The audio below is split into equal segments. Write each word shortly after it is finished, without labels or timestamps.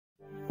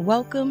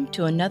Welcome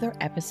to another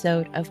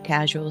episode of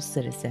Casual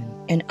Citizen,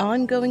 an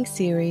ongoing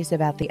series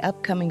about the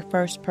upcoming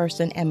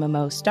first-person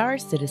MMO Star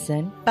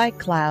Citizen by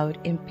Cloud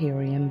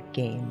Imperium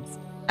Games.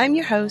 I'm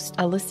your host,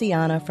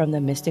 Aliciana from the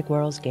Mystic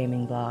Worlds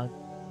Gaming blog.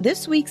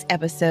 This week's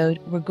episode,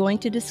 we're going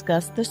to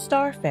discuss the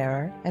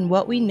Starfarer and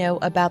what we know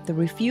about the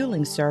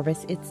refueling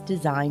service it's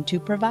designed to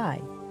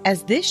provide.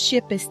 As this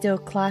ship is still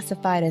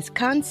classified as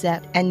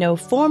concept and no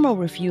formal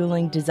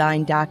refueling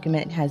design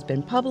document has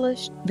been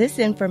published, this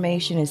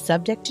information is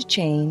subject to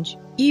change,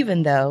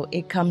 even though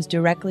it comes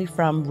directly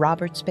from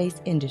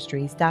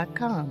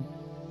robertspaceindustries.com.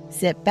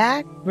 Sit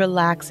back,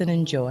 relax, and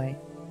enjoy.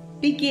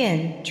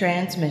 Begin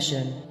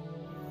transmission.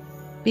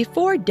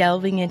 Before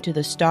delving into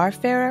the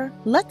Starfarer,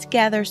 let's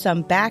gather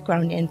some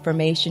background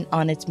information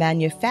on its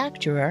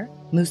manufacturer,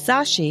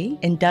 Musashi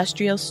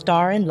Industrial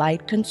Star and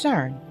Light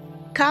Concern,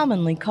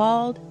 commonly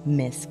called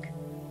MISC.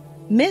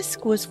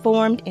 MISC was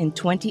formed in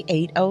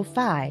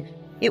 2805.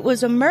 It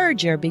was a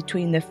merger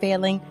between the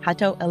failing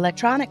Hato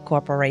Electronic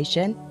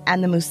Corporation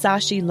and the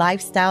Musashi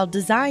Lifestyle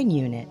Design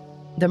Unit.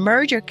 The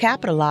merger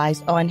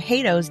capitalized on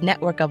Hato's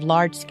network of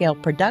large-scale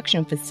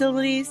production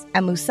facilities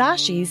and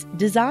Musashi's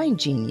design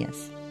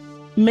genius.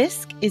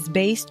 MISC is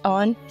based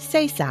on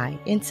Seisai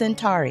in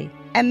Centauri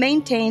and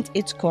maintains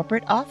its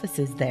corporate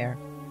offices there.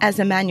 As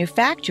a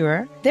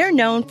manufacturer, they're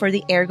known for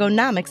the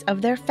ergonomics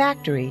of their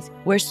factories,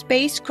 where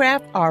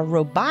spacecraft are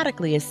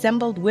robotically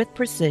assembled with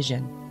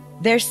precision.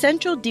 Their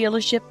central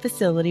dealership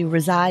facility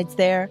resides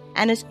there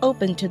and is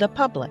open to the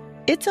public.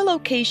 It's a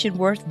location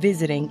worth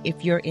visiting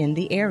if you're in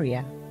the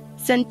area.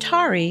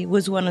 Centauri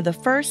was one of the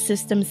first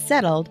systems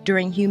settled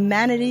during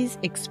humanity's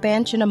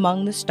expansion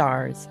among the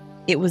stars.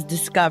 It was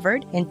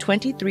discovered in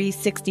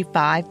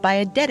 2365 by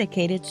a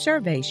dedicated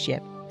survey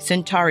ship.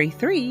 Centauri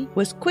 3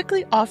 was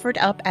quickly offered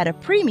up at a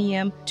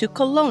premium to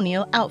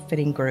colonial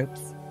outfitting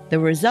groups. The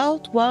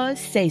result was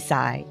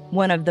Seisai,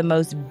 one of the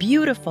most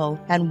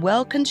beautiful and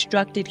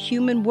well-constructed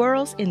human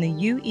worlds in the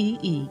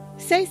UEE.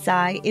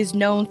 Seisai is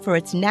known for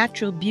its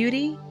natural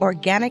beauty,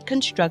 organic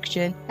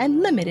construction,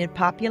 and limited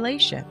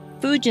population.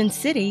 Fujin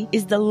City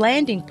is the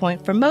landing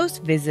point for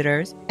most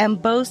visitors and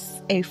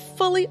boasts a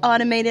fully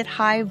automated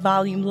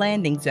high-volume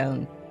landing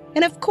zone.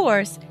 And of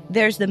course,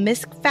 there's the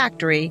MISC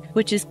factory,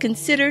 which is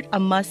considered a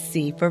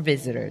must-see for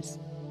visitors.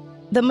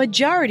 The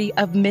majority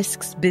of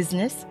MISC's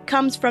business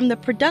comes from the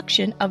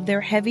production of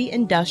their heavy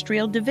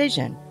industrial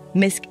division.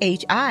 MISC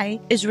HI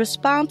is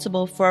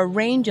responsible for a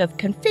range of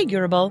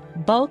configurable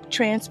bulk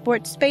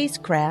transport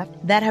spacecraft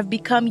that have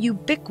become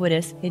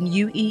ubiquitous in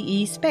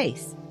UEE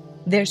space.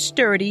 Their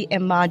sturdy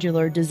and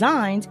modular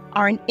designs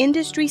are an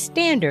industry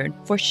standard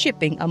for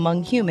shipping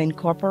among human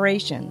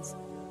corporations.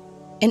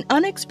 An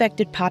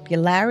unexpected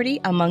popularity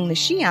among the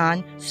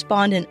Xi'an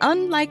spawned an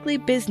unlikely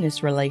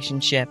business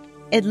relationship.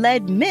 It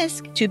led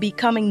MISC to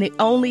becoming the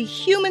only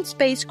human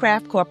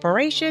spacecraft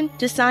corporation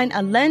to sign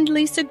a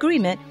lend-lease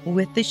agreement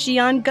with the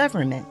Xi'an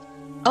government.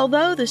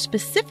 Although the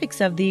specifics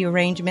of the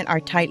arrangement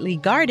are tightly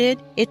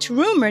guarded, it's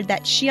rumored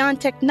that Xi'an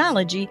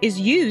technology is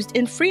used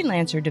in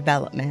freelancer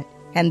development.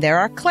 And there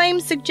are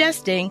claims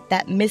suggesting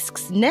that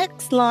MISC's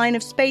next line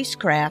of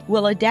spacecraft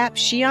will adapt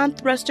Xi'an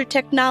thruster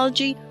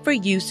technology for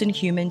use in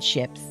human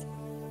ships.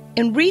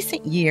 In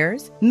recent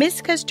years,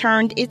 MISC has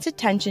turned its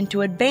attention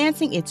to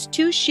advancing its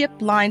two ship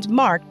lines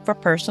marked for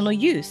personal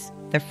use,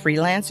 the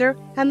Freelancer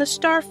and the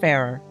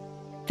Starfarer.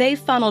 They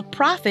funneled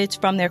profits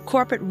from their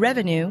corporate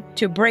revenue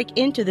to break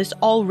into this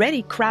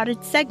already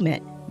crowded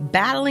segment,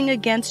 battling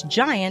against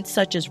giants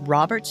such as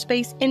Roberts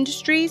Space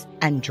Industries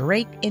and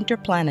Drake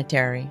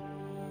Interplanetary.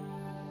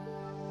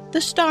 The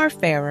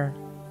Starfarer.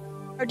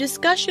 Our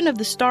discussion of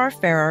the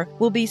Starfarer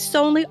will be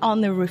solely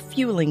on the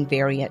refueling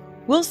variant.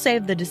 We'll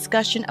save the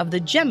discussion of the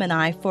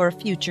Gemini for a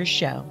future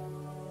show.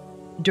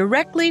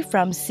 Directly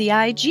from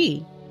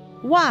CIG.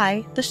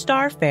 Why the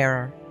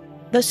Starfarer?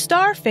 The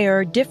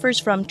Starfarer differs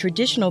from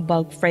traditional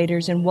bulk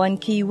freighters in one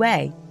key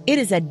way. It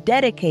is a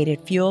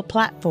dedicated fuel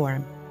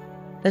platform.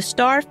 The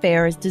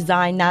Starfarer is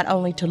designed not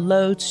only to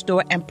load,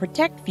 store, and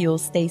protect fuel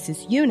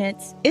stasis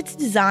units, it's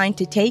designed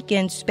to take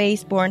in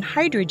spaceborne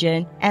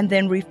hydrogen and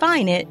then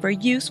refine it for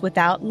use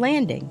without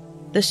landing.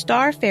 The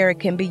Starfarer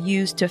can be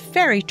used to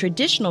ferry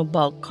traditional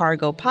bulk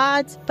cargo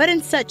pods, but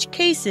in such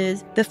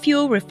cases, the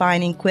fuel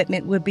refining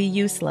equipment would be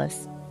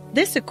useless.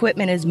 This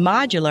equipment is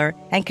modular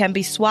and can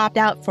be swapped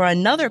out for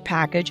another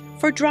package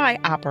for dry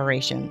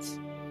operations.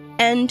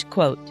 End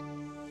quote.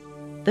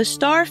 The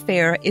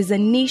Starfarer is a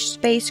niche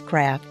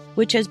spacecraft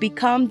which has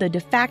become the de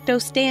facto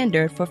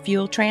standard for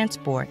fuel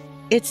transport.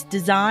 Its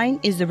design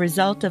is the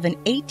result of an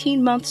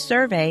 18-month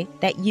survey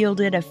that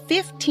yielded a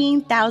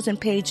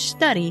 15,000-page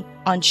study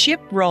on ship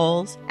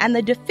roles and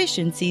the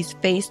deficiencies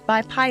faced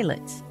by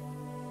pilots.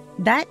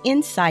 That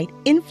insight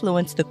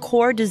influenced the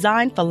core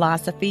design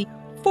philosophy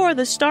for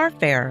the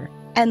Starfarer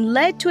and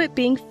led to it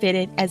being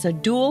fitted as a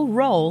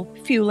dual-role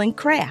fueling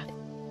craft,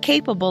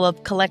 capable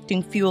of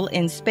collecting fuel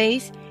in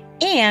space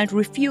and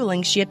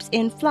refueling ships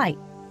in flight.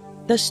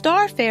 The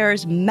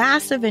Starfarer's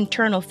massive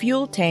internal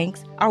fuel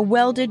tanks are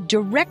welded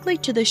directly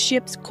to the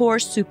ship's core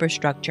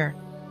superstructure.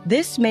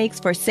 This makes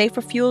for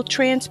safer fuel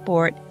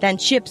transport than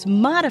ships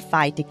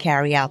modified to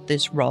carry out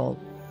this role.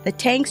 The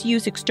tanks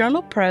use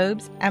external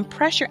probes and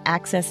pressure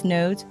access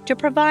nodes to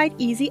provide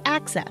easy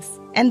access.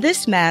 In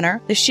this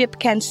manner, the ship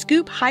can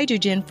scoop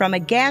hydrogen from a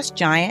gas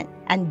giant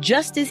and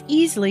just as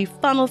easily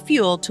funnel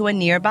fuel to a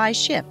nearby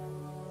ship.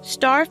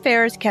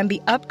 Starfarers can be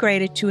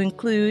upgraded to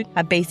include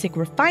a basic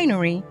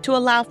refinery to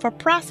allow for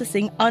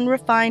processing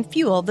unrefined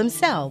fuel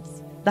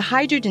themselves. The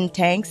hydrogen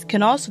tanks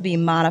can also be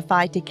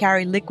modified to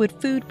carry liquid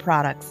food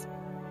products.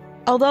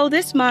 Although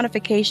this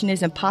modification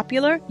isn't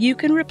popular, you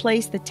can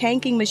replace the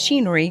tanking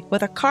machinery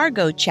with a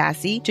cargo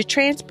chassis to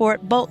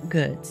transport bulk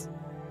goods.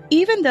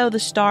 Even though the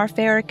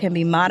Starfarer can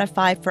be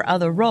modified for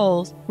other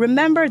roles,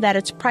 remember that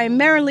it's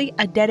primarily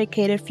a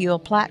dedicated fuel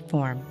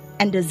platform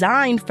and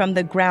designed from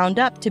the ground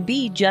up to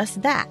be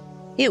just that.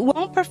 It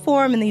won't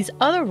perform in these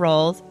other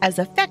roles as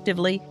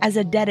effectively as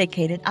a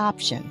dedicated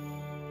option.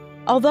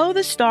 Although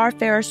the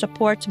Starfarer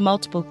supports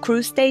multiple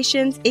crew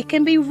stations, it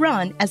can be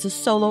run as a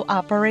solo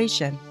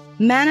operation.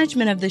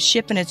 Management of the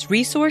ship and its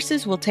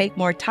resources will take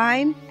more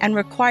time and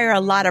require a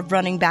lot of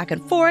running back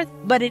and forth,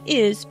 but it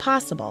is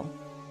possible.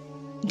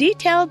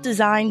 Detailed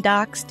design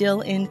doc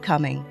still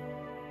incoming.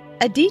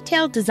 A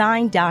detailed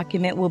design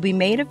document will be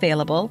made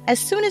available as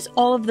soon as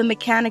all of the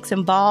mechanics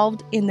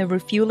involved in the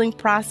refueling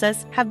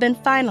process have been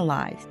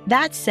finalized.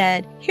 That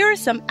said, here are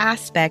some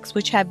aspects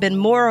which have been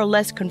more or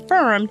less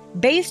confirmed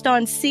based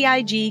on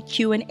CIG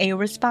Q&A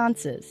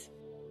responses.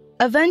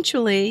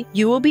 Eventually,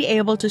 you will be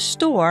able to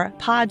store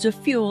pods of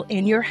fuel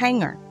in your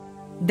hangar.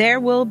 There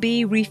will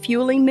be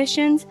refueling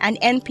missions, and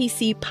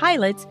NPC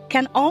pilots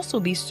can also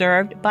be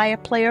served by a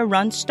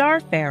player-run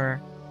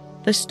Starfarer.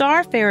 The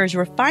Starfarer's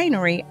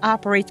refinery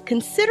operates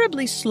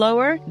considerably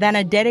slower than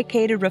a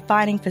dedicated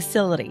refining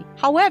facility.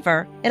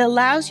 However, it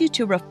allows you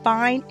to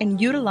refine and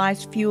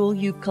utilize fuel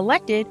you've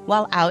collected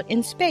while out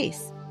in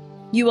space.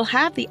 You will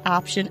have the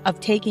option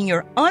of taking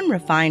your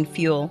unrefined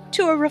fuel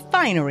to a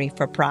refinery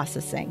for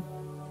processing.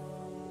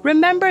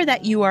 Remember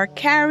that you are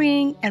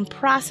carrying and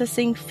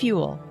processing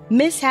fuel.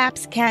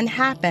 Mishaps can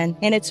happen,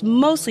 and it's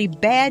mostly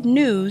bad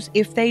news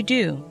if they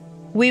do.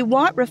 We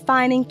want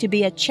refining to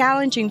be a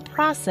challenging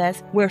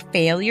process where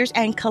failures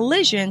and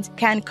collisions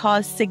can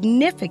cause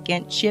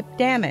significant ship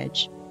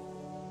damage.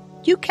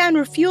 You can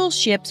refuel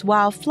ships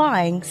while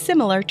flying,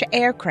 similar to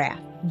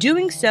aircraft.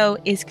 Doing so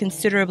is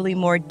considerably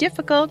more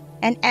difficult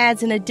and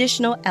adds an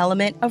additional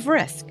element of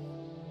risk.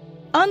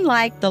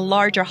 Unlike the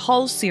larger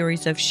hull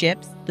series of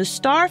ships, the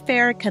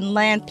Starfarer can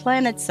land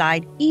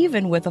planetside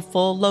even with a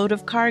full load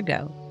of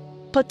cargo.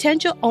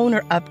 Potential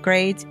owner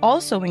upgrades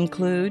also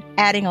include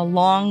adding a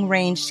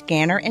long-range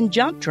scanner and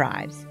jump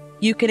drives.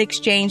 You can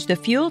exchange the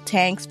fuel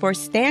tanks for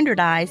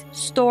standardized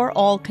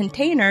store-all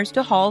containers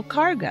to haul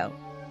cargo.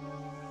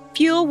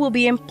 Fuel will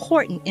be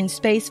important in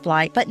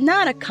spaceflight, but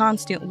not a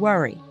constant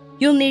worry.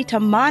 You'll need to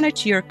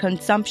monitor your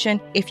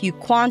consumption if you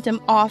quantum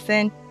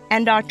often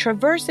and are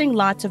traversing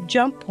lots of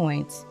jump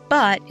points.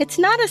 But it's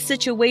not a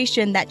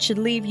situation that should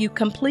leave you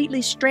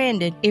completely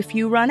stranded if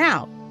you run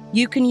out.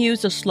 You can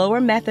use a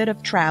slower method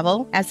of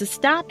travel as a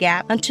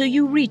stopgap until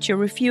you reach a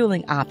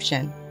refueling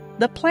option.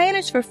 The plan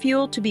is for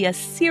fuel to be a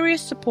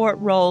serious support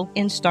role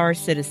in Star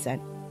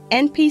Citizen.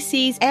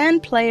 NPCs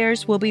and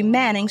players will be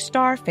manning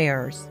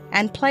Starfarers,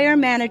 and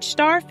player-managed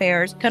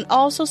Starfarers can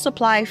also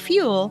supply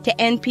fuel to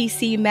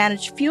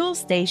NPC-managed fuel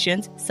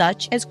stations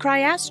such as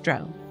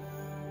Cryastro.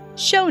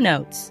 Show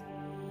notes.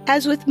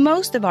 As with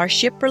most of our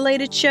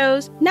ship-related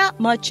shows, not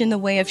much in the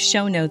way of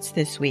show notes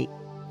this week.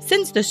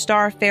 Since the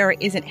Starfarer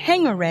isn't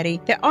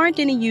hangar-ready, there aren't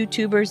any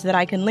YouTubers that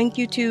I can link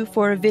you to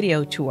for a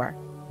video tour.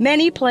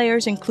 Many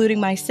players, including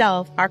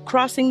myself, are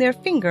crossing their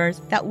fingers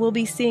that we'll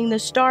be seeing the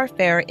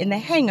Starfarer in the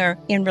hangar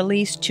in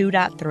Release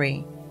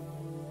 2.3.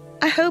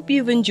 I hope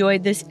you've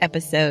enjoyed this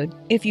episode.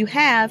 If you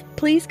have,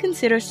 please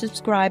consider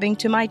subscribing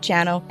to my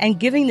channel and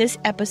giving this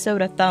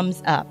episode a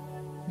thumbs up.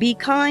 Be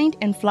kind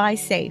and fly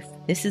safe.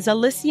 This is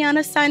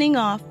Alyciana signing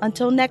off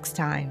until next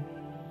time.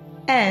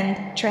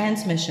 End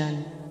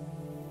transmission.